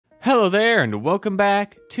Hello there and welcome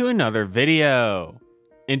back to another video.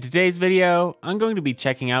 In today's video, I'm going to be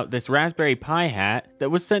checking out this Raspberry Pi hat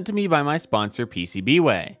that was sent to me by my sponsor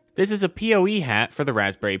PCBWay. This is a PoE hat for the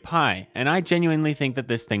Raspberry Pi, and I genuinely think that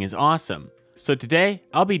this thing is awesome. So today,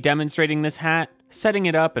 I'll be demonstrating this hat, setting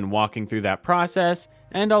it up and walking through that process,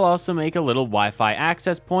 and I'll also make a little Wi-Fi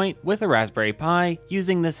access point with a Raspberry Pi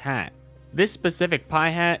using this hat. This specific Pi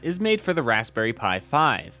hat is made for the Raspberry Pi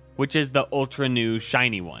 5, which is the ultra new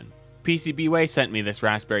shiny one. PCBWay sent me this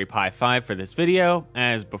Raspberry Pi 5 for this video,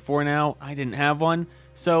 as before now, I didn't have one,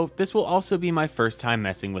 so this will also be my first time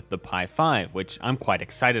messing with the Pi 5, which I'm quite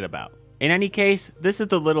excited about. In any case, this is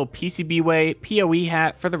the little PCBWay PoE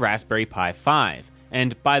hat for the Raspberry Pi 5.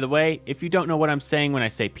 And by the way, if you don't know what I'm saying when I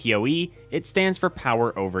say PoE, it stands for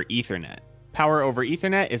Power over Ethernet. Power over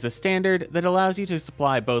Ethernet is a standard that allows you to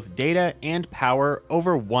supply both data and power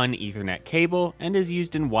over one Ethernet cable and is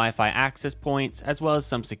used in Wi-Fi access points as well as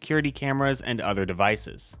some security cameras and other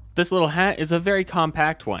devices. This little hat is a very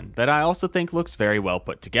compact one that I also think looks very well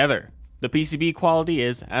put together. The PCB quality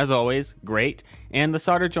is, as always, great, and the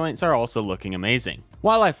solder joints are also looking amazing.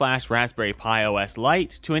 While I flash Raspberry Pi OS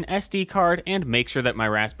Lite to an SD card and make sure that my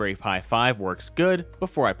Raspberry Pi 5 works good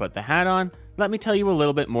before I put the hat on, let me tell you a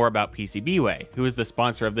little bit more about PCBWay, who is the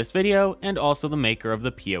sponsor of this video and also the maker of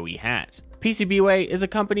the PoE hat. PCBWay is a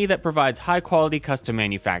company that provides high-quality custom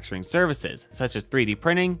manufacturing services, such as 3D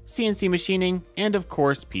printing, CNC machining, and of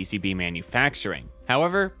course PCB manufacturing.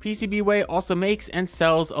 However, PCBWay also makes and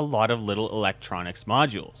sells a lot of little electronics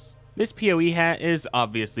modules. This PoE hat is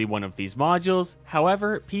obviously one of these modules,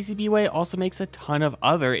 however, PCBWay also makes a ton of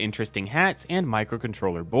other interesting hats and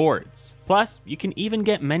microcontroller boards. Plus, you can even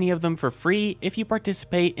get many of them for free if you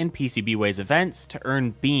participate in PCBWay's events to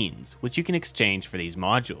earn beans, which you can exchange for these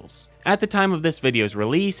modules. At the time of this video's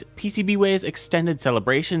release, PCBWay's extended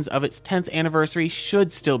celebrations of its 10th anniversary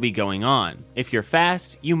should still be going on. If you're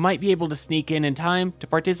fast, you might be able to sneak in time to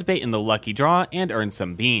participate in the lucky draw and earn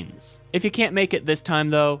some beans. If you can't make it this time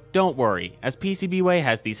though, don't worry, as PCBWay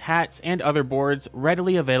has these hats and other boards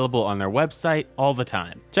readily available on their website all the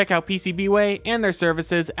time. Check out PCBWay and their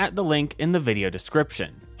services at the link in the video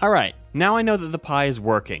description. Alright, now I know that the Pi is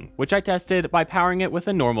working, which I tested by powering it with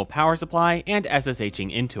a normal power supply and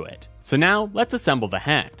SSHing into it. So now, let's assemble the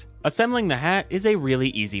hat. Assembling the hat is a really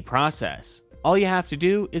easy process. All you have to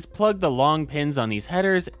do is plug the long pins on these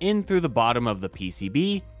headers in through the bottom of the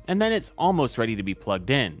PCB, and then it's almost ready to be plugged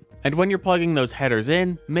in. And when you're plugging those headers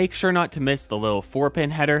in, make sure not to miss the little 4-pin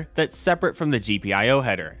header that's separate from the GPIO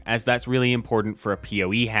header, as that's really important for a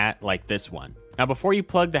PoE hat like this one. Now before you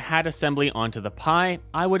plug the hat assembly onto the Pi,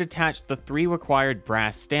 I would attach the 3 required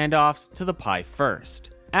brass standoffs to the Pi first.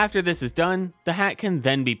 After this is done, the hat can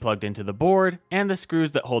then be plugged into the board, and the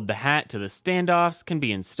screws that hold the hat to the standoffs can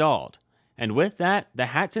be installed. And with that, the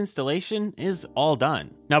hat's installation is all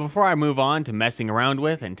done. Now before I move on to messing around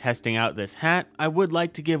with and testing out this hat, I would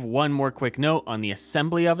like to give one more quick note on the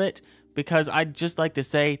assembly of it, because I'd just like to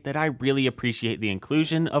say that I really appreciate the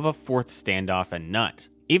inclusion of a 4th standoff and nut.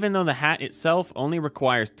 Even though the hat itself only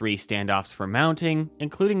requires 3 standoffs for mounting,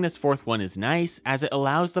 including this 4th one is nice as it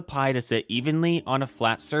allows the Pi to sit evenly on a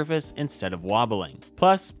flat surface instead of wobbling.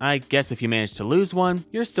 Plus, I guess if you manage to lose one,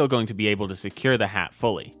 you're still going to be able to secure the hat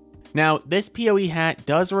fully. Now, this PoE hat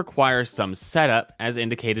does require some setup as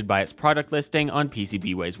indicated by its product listing on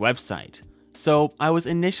PCBWay's website. So I was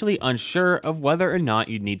initially unsure of whether or not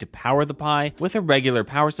you'd need to power the Pi with a regular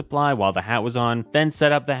power supply while the hat was on, then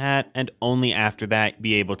set up the hat, and only after that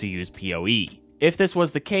be able to use PoE. If this was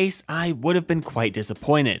the case, I would have been quite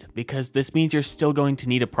disappointed, because this means you're still going to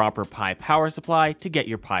need a proper Pi power supply to get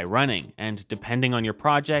your Pi running, and depending on your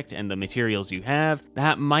project and the materials you have,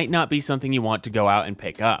 that might not be something you want to go out and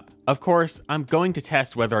pick up. Of course, I'm going to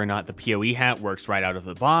test whether or not the PoE hat works right out of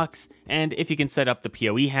the box, and if you can set up the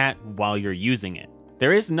PoE hat while you're using it.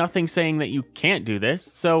 There is nothing saying that you can't do this,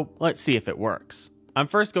 so let's see if it works. I'm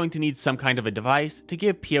first going to need some kind of a device to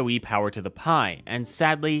give PoE power to the Pi, and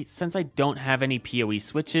sadly, since I don't have any PoE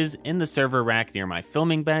switches in the server rack near my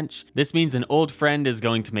filming bench, this means an old friend is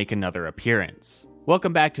going to make another appearance.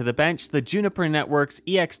 Welcome back to the bench, the Juniper Networks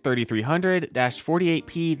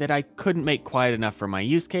EX3300-48P that I couldn't make quiet enough for my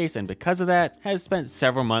use case, and because of that, has spent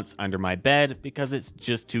several months under my bed because it's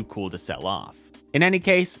just too cool to sell off. In any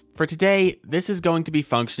case, for today, this is going to be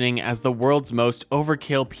functioning as the world's most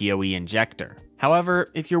overkill PoE injector. However,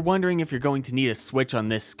 if you're wondering if you're going to need a switch on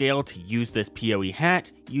this scale to use this PoE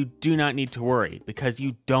hat, you do not need to worry, because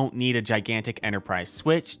you don't need a gigantic enterprise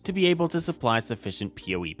switch to be able to supply sufficient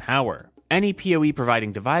PoE power. Any PoE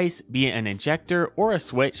providing device, be it an injector or a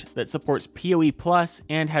switch that supports PoE Plus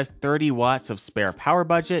and has 30 watts of spare power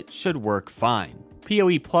budget, should work fine.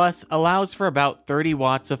 PoE Plus allows for about 30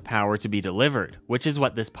 watts of power to be delivered, which is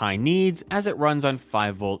what this Pi needs as it runs on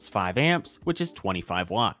 5 volts 5 amps, which is 25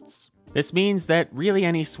 watts. This means that really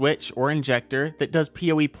any switch or injector that does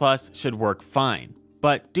PoE Plus should work fine.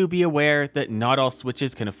 But do be aware that not all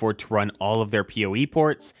switches can afford to run all of their PoE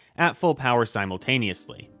ports at full power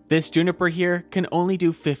simultaneously. This Juniper here can only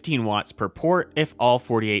do 15 watts per port if all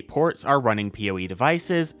 48 ports are running PoE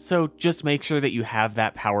devices, so just make sure that you have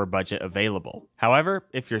that power budget available. However,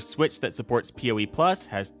 if your switch that supports PoE Plus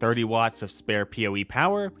has 30 watts of spare PoE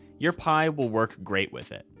power, your Pi will work great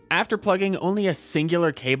with it. After plugging only a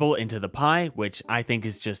singular cable into the Pi, which I think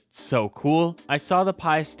is just so cool, I saw the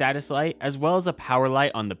Pi's status light as well as a power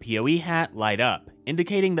light on the PoE hat light up,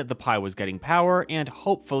 indicating that the Pi was getting power and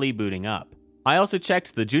hopefully booting up. I also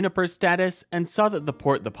checked the Juniper status and saw that the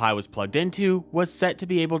port the Pi was plugged into was set to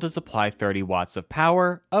be able to supply 30 watts of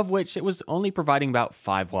power, of which it was only providing about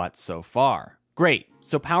 5 watts so far. Great,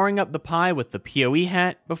 so powering up the Pi with the PoE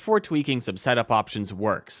hat before tweaking some setup options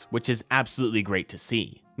works, which is absolutely great to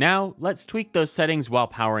see. Now, let's tweak those settings while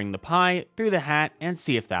powering the Pi through the hat and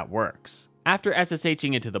see if that works. After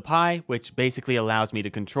SSHing into the Pi, which basically allows me to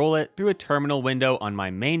control it through a terminal window on my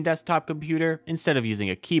main desktop computer instead of using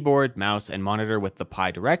a keyboard, mouse, and monitor with the Pi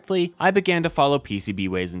directly, I began to follow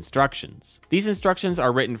PCBWay's instructions. These instructions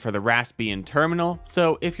are written for the Raspbian terminal,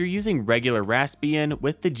 so if you're using regular Raspbian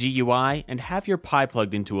with the GUI and have your Pi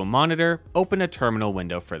plugged into a monitor, open a terminal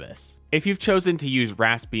window for this. If you've chosen to use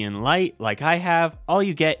Raspbian Lite, like I have, all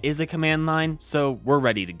you get is a command line, so we're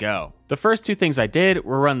ready to go. The first two things I did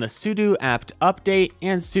were run the sudo apt update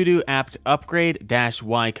and sudo apt upgrade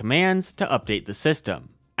 -y commands to update the system.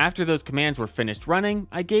 After those commands were finished running,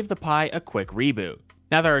 I gave the Pi a quick reboot.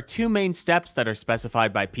 Now there are two main steps that are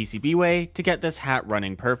specified by PCBWay to get this hat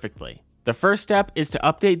running perfectly. The first step is to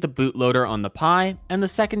update the bootloader on the Pi, and the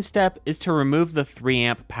second step is to remove the 3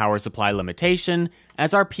 amp power supply limitation,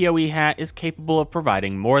 as our PoE hat is capable of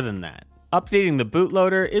providing more than that. Updating the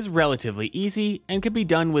bootloader is relatively easy and can be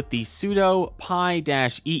done with the sudo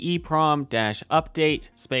pi-eeprom-update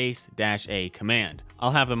 -a command.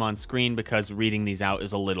 I'll have them on screen because reading these out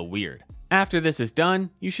is a little weird. After this is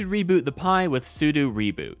done, you should reboot the Pi with sudo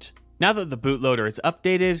reboot. Now that the bootloader is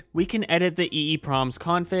updated, we can edit the EEPROM's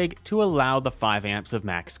config to allow the 5 amps of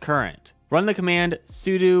max current. Run the command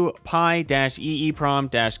sudo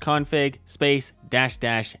pi-eeprom-config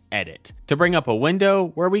 --edit to bring up a window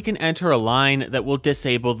where we can enter a line that will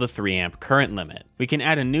disable the 3 amp current limit. We can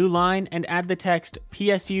add a new line and add the text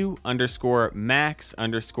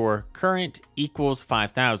PSU_max_current equals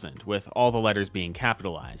 5000 with all the letters being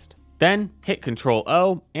capitalized. Then hit Ctrl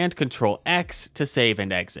O and Ctrl X to save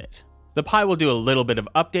and exit. The Pi will do a little bit of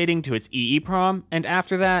updating to its EEPROM, and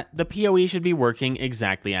after that, the PoE should be working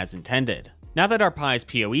exactly as intended. Now that our Pi's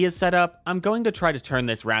PoE is set up, I'm going to try to turn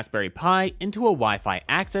this Raspberry Pi into a Wi-Fi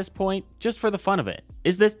access point just for the fun of it.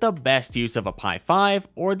 Is this the best use of a Pi 5,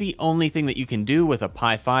 or the only thing that you can do with a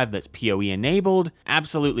Pi 5 that's PoE enabled?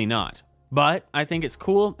 Absolutely not. But I think it's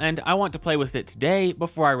cool, and I want to play with it today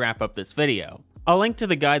before I wrap up this video. I'll link to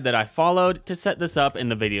the guide that I followed to set this up in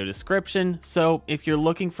the video description, so if you're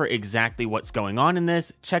looking for exactly what's going on in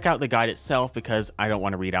this, check out the guide itself because I don't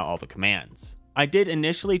want to read out all the commands. I did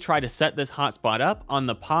initially try to set this hotspot up on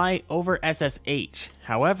the Pi over SSH.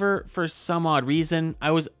 However, for some odd reason, I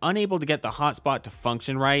was unable to get the hotspot to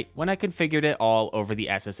function right when I configured it all over the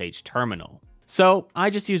SSH terminal. So I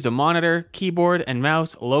just used a monitor, keyboard, and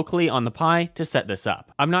mouse locally on the Pi to set this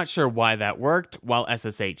up. I'm not sure why that worked while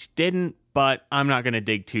SSH didn't, but I'm not going to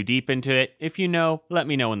dig too deep into it. If you know, let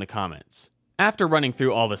me know in the comments. After running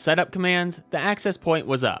through all the setup commands, the access point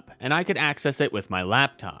was up, and I could access it with my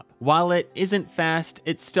laptop. While it isn't fast,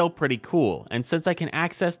 it's still pretty cool, and since I can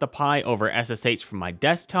access the Pi over SSH from my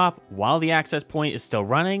desktop while the access point is still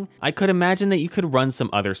running, I could imagine that you could run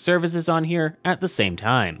some other services on here at the same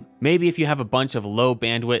time. Maybe if you have a bunch of low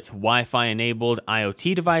bandwidth Wi-Fi enabled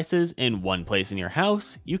IoT devices in one place in your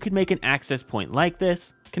house, you could make an access point like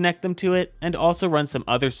this, connect them to it, and also run some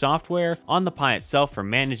other software on the Pi itself for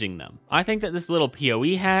managing them. I think that this little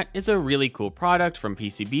PoE hat is a really cool product from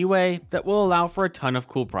PCBWay that will allow for a ton of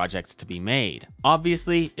cool projects to be made.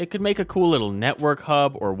 Obviously, it could make a cool little network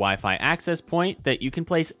hub or Wi-Fi access point that you can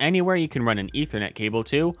place anywhere you can run an Ethernet cable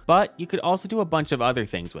to, but you could also do a bunch of other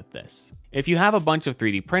things with this. If you have a bunch of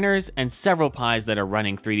 3D printers and several Pis that are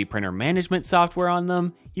running 3D printer management software on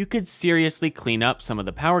them, you could seriously clean up some of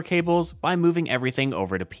the power cables by moving everything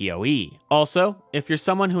over to PoE. Also, if you're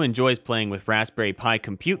someone who enjoys playing with Raspberry Pi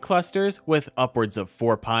compute clusters with upwards of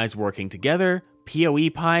 4 Pis working together, PoE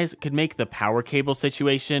Pis could make the power cable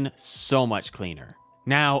situation so much cleaner.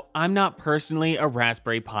 Now, I'm not personally a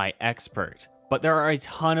Raspberry Pi expert, but there are a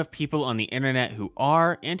ton of people on the internet who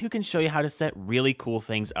are, and who can show you how to set really cool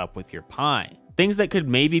things up with your Pi. Things that could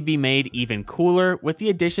maybe be made even cooler with the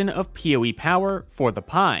addition of PoE power for the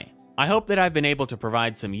Pi. I hope that I've been able to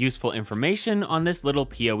provide some useful information on this little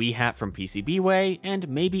PoE hat from PCBWay, and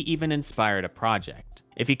maybe even inspired a project.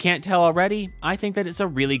 If you can't tell already, I think that it's a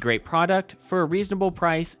really great product for a reasonable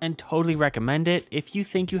price, and totally recommend it if you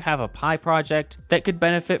think you have a Pi project that could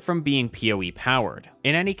benefit from being PoE powered.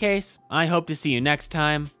 In any case, I hope to see you next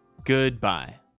time. Goodbye.